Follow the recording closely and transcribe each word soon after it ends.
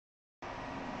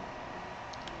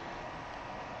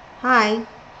Hi,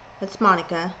 it's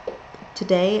Monica.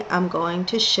 Today I'm going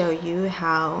to show you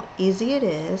how easy it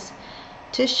is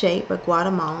to shape a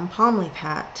Guatemalan palm leaf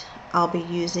hat. I'll be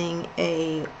using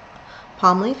a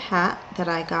palm leaf hat that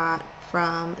I got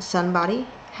from SunBody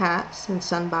Hats, and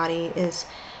SunBody is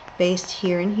based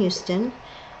here in Houston.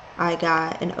 I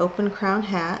got an open crown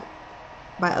hat.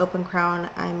 By open crown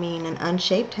I mean an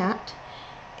unshaped hat.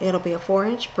 It'll be a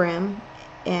 4-inch brim,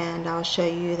 and I'll show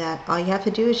you that all you have to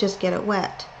do is just get it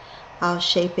wet. I'll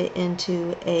shape it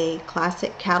into a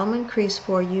classic Cattleman crease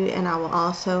for you, and I will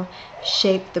also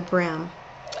shape the brim.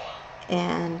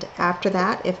 And after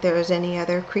that, if there is any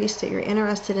other crease that you're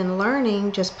interested in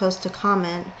learning, just post a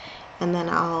comment and then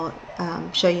I'll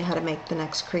show you how to make the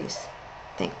next crease.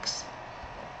 Thanks.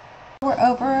 We're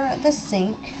over the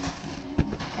sink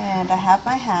and I have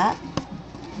my hat.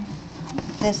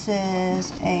 This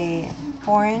is a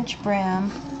 4-inch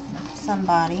brim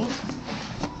SunBody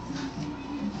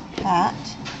hat.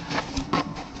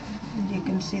 And you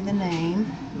can see the name.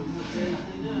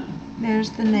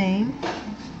 There's the name.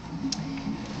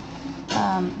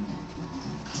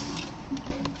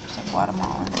 It's a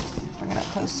Guatemalan. Bring it up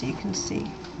close so you can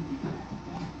see.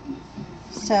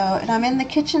 So, and I'm in the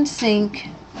kitchen sink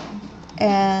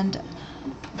and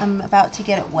I'm about to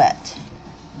get it wet.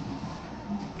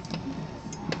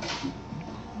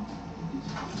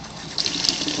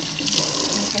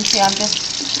 You can see I'm just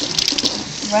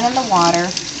running the water.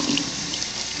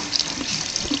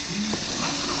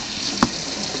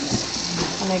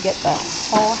 I'm going to get the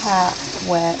whole hat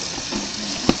wet.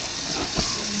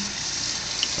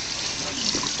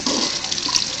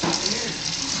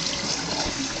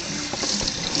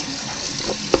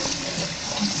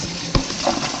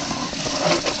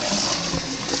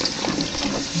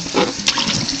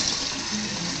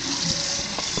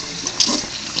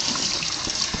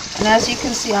 And as you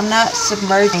can see, I'm not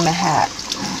submerging the hat.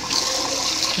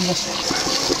 I'm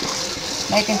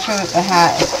just making sure that the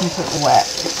hat is completely wet.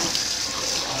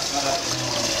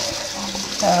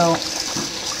 So,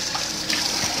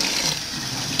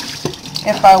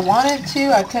 if I wanted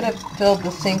to, I could have filled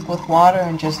the sink with water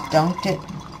and just dunked it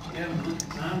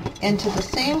into the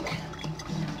sink,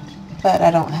 but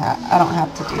I don't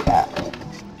have to do that.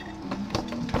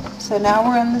 So now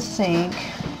we're in the sink.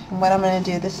 And what I'm going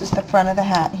to do, this is the front of the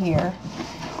hat here,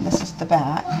 this is the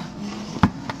back,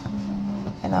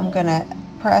 and I'm going to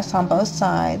press on both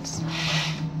sides,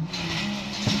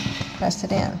 press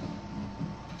it in.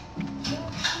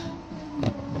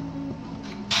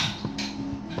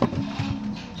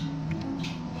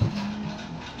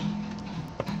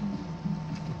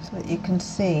 So that you can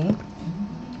see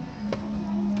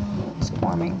it's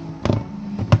forming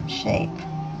shape.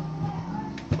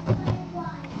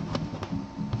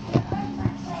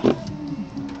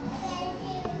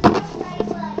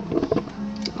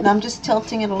 And I'm just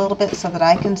tilting it a little bit so that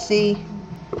I can see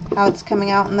how it's coming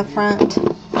out in the front.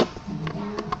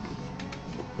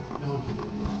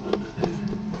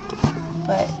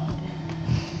 But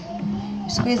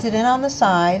squeeze it in on the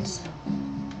sides,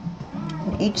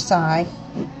 on each side,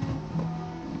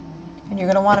 and you're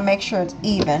going to want to make sure it's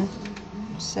even.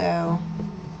 So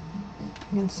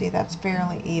you can see that's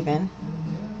fairly even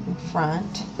in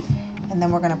front. And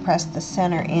then we're going to press the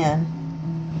center in.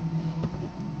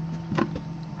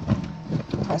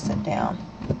 Press it down.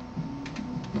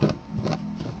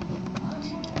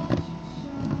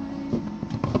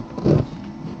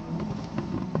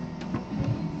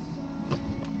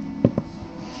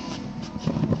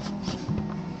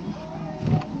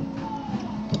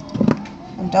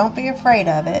 And don't be afraid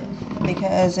of it,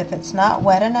 because if it's not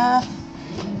wet enough,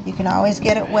 you can always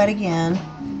get it wet again.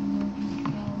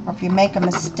 Or if you make a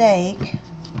mistake,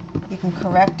 you can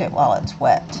correct it while it's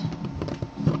wet.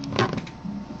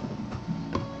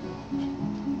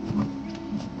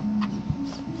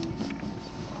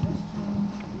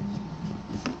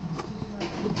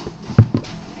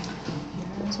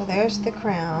 So there's the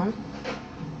crown.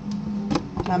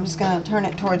 And I'm just going to turn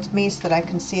it towards me so that I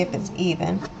can see if it's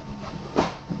even.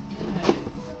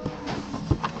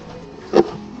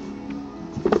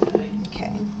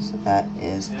 Okay, so that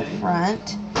is the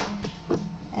front.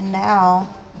 And now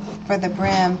for the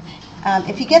brim.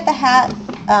 If you get the hat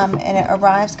and it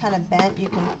arrives kind of bent, you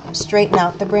can straighten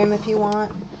out the brim if you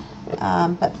want.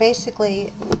 But basically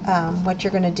what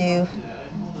you're going to do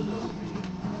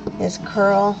is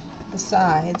curl the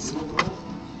sides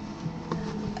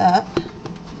up,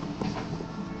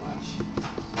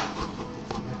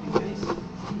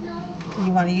 and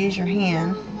you want to use your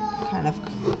hand, kind of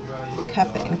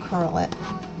cup it and curl it.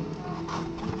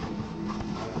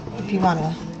 If you want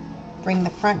to bring the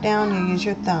front down, you use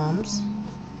your thumbs.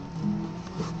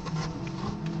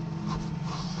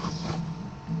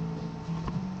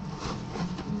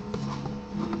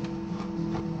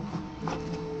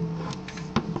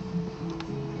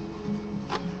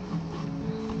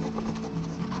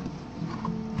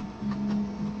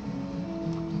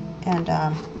 And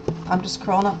I'm just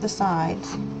curling up the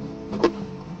sides.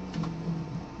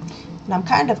 And I'm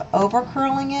kind of over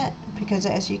curling it because,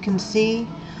 as you can see,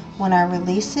 when I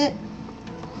release it,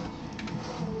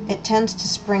 it tends to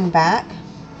spring back.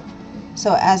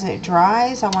 So as it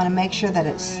dries, I want to make sure that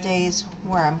it stays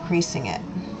where I'm creasing it.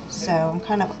 So I'm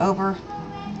kind of over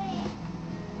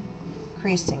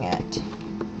creasing it.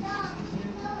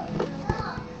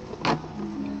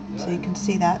 So you can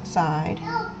see that side.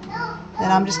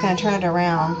 Then I'm just going to turn it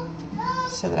around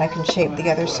so that I can shape the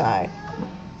other side.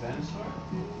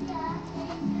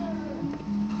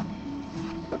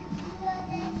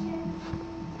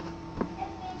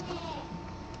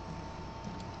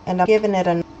 And I'm giving it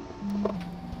a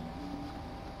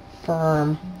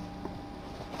firm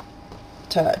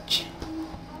touch.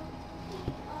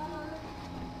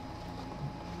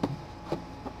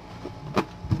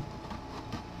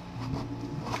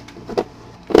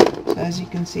 So as you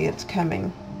can see, it's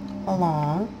coming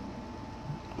along.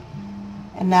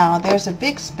 And now there's a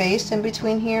big space in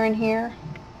between here and here.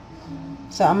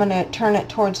 So I'm going to turn it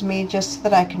towards me just so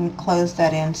that I can close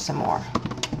that in some more.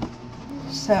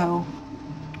 So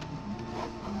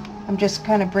I'm just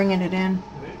kind of bringing it in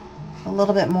a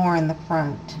little bit more in the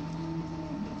front.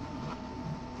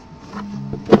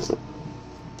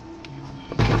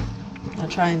 I'll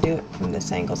try and do it from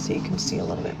this angle so you can see a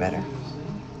little bit better.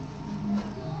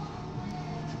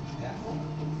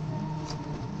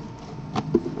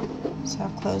 So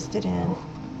I've closed it in.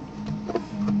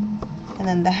 And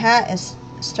then the hat is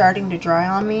starting to dry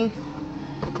on me,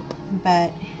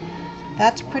 but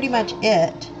that's pretty much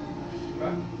it.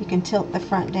 You can tilt the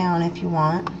front down if you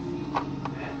want.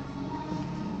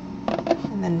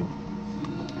 And then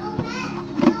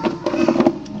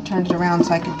I turned it around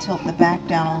so I could tilt the back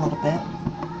down a little bit.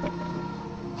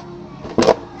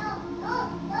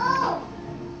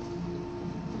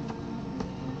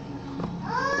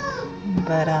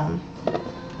 But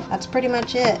that's pretty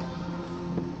much it.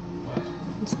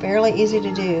 It's fairly easy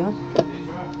to do.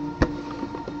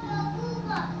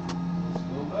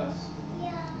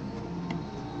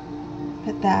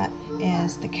 But that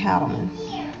is the Cattleman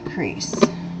crease.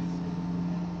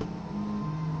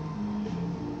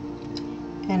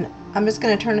 And I'm just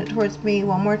going to turn it towards me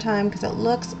one more time because it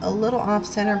looks a little off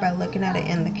center by looking at it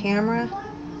in the camera.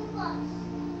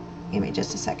 Give me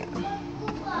just a second.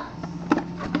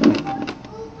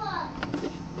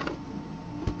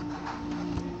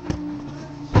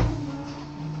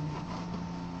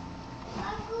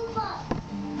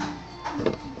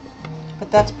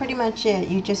 But that's pretty much it.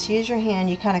 You just use your hand,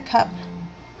 you kind of cup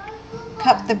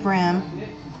the brim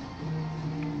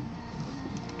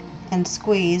and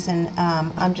squeeze, and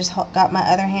I'm just got my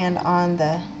other hand on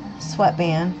the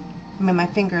sweatband. I mean, my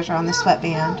fingers are on the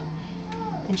sweatband,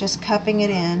 and just cupping it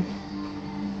in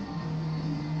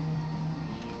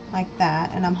like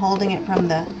that. And I'm holding it from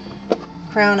the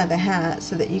crown of the hat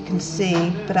so that you can see,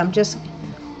 but I'm just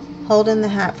holding the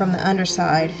hat from the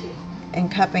underside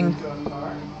and cupping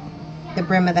the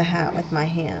brim of the hat with my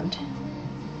hand.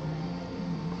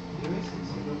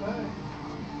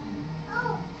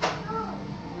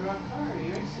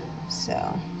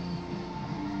 So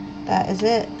that is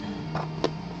it.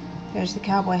 There's the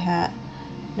cowboy hat.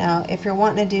 Now if you're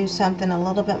wanting to do something a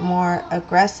little bit more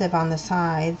aggressive on the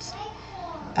sides,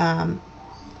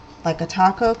 like a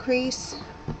taco crease,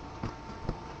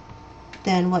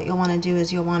 then what you'll want to do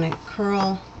is you'll want to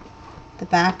curl the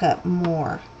back up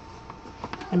more.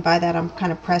 And by that I'm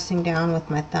kind of pressing down with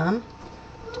my thumb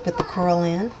to put the curl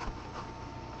in.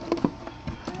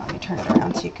 Let me turn it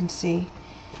around so you can see.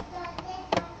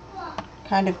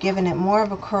 Kind of giving it more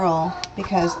of a curl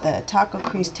because the taco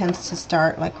crease tends to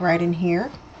start like right in here,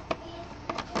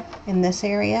 in this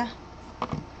area.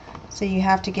 So you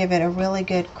have to give it a really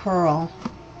good curl.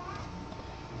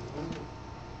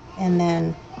 And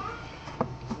then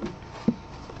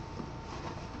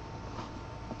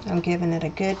I'm giving it a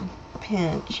good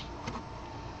pinch.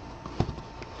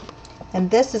 And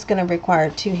this is going to require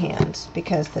two hands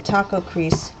because the taco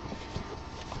crease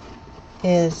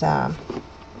is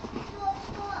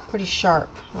pretty sharp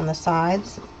on the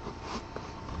sides.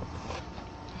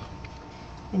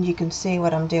 And you can see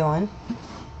what I'm doing.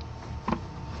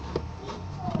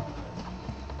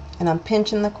 And I'm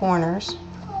pinching the corners.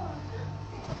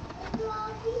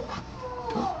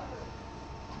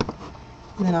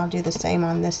 And then I'll do the same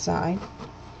on this side.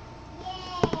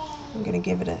 I'm going to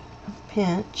give it a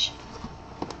pinch.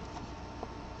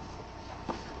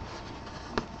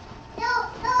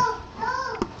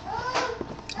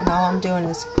 And all I'm doing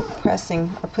is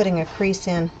pressing or putting a crease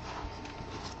in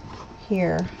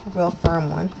here, a real firm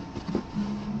one.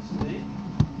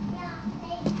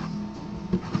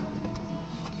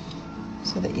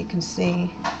 so that you can see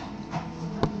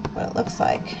what it looks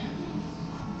like.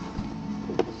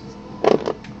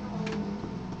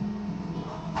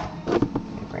 Let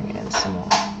me bring it in some more.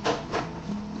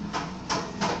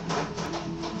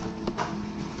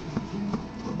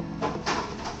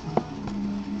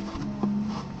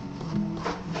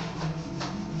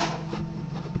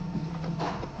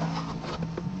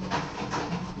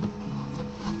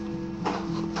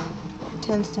 It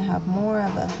tends to have more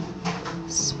of a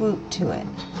swoop to it.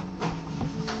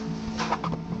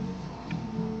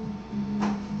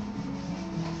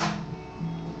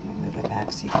 Move it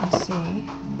back so you can see.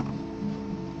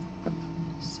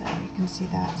 So you can see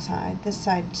that side. This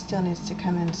side still needs to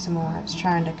come in some more. It's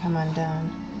trying to come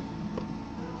undone.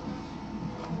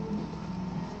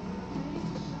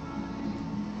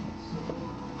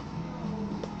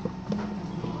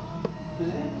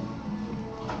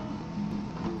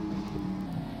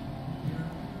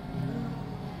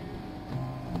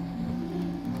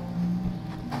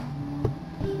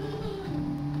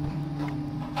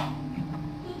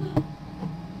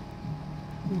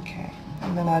 Okay,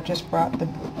 and then I just brought the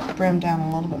brim down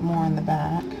a little bit more in the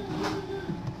back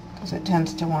because it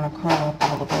tends to want to curl up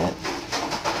a little bit.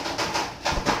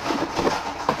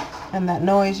 And that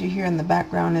noise you hear in the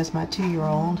background is my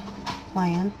 2-year-old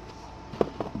playing.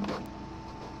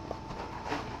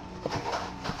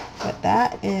 But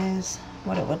that is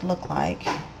what it would look like.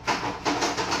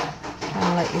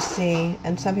 I'll let you see.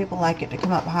 And some people like it to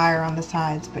come up higher on the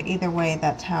sides, but either way,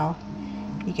 that's how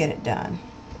you get it done.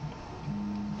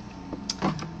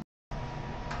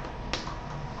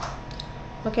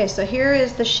 Okay, so here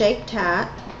is the shaped hat.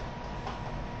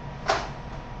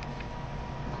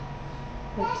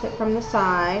 It's it from the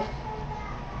side,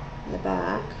 in the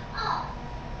back.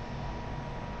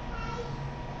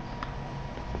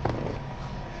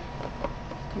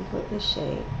 Completely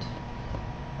shaped.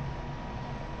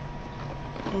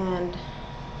 And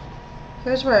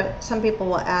here's where some people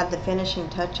will add the finishing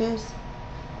touches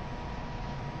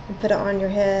and put it on your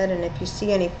head, and if you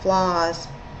see any flaws,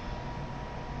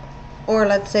 or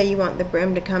let's say you want the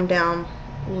brim to come down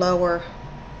lower,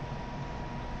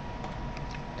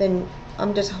 then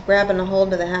I'm just grabbing a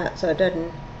hold of the hat so it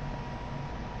doesn't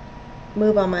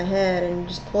move on my head and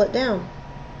just pull it down.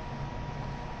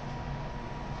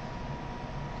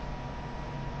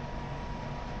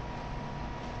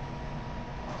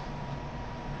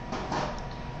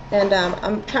 And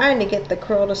I'm trying to get the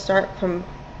curl to start from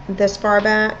this far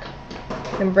back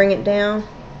and bring it down.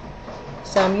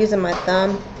 So I'm using my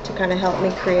thumb to kind of help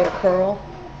me create a curl.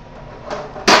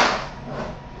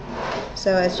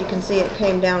 So as you can see, it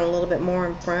came down a little bit more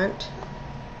in front.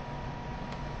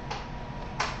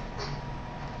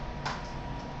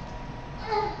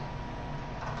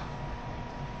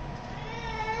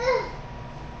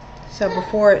 So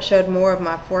before it showed more of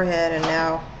my forehead, and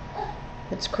now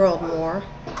it's curled more.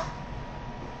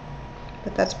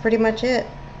 But that's pretty much it.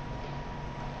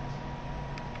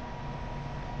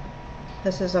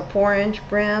 This is a 4-inch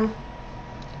brim,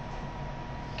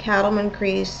 Cattleman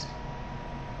crease,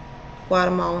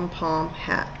 Guatemalan palm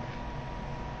hat.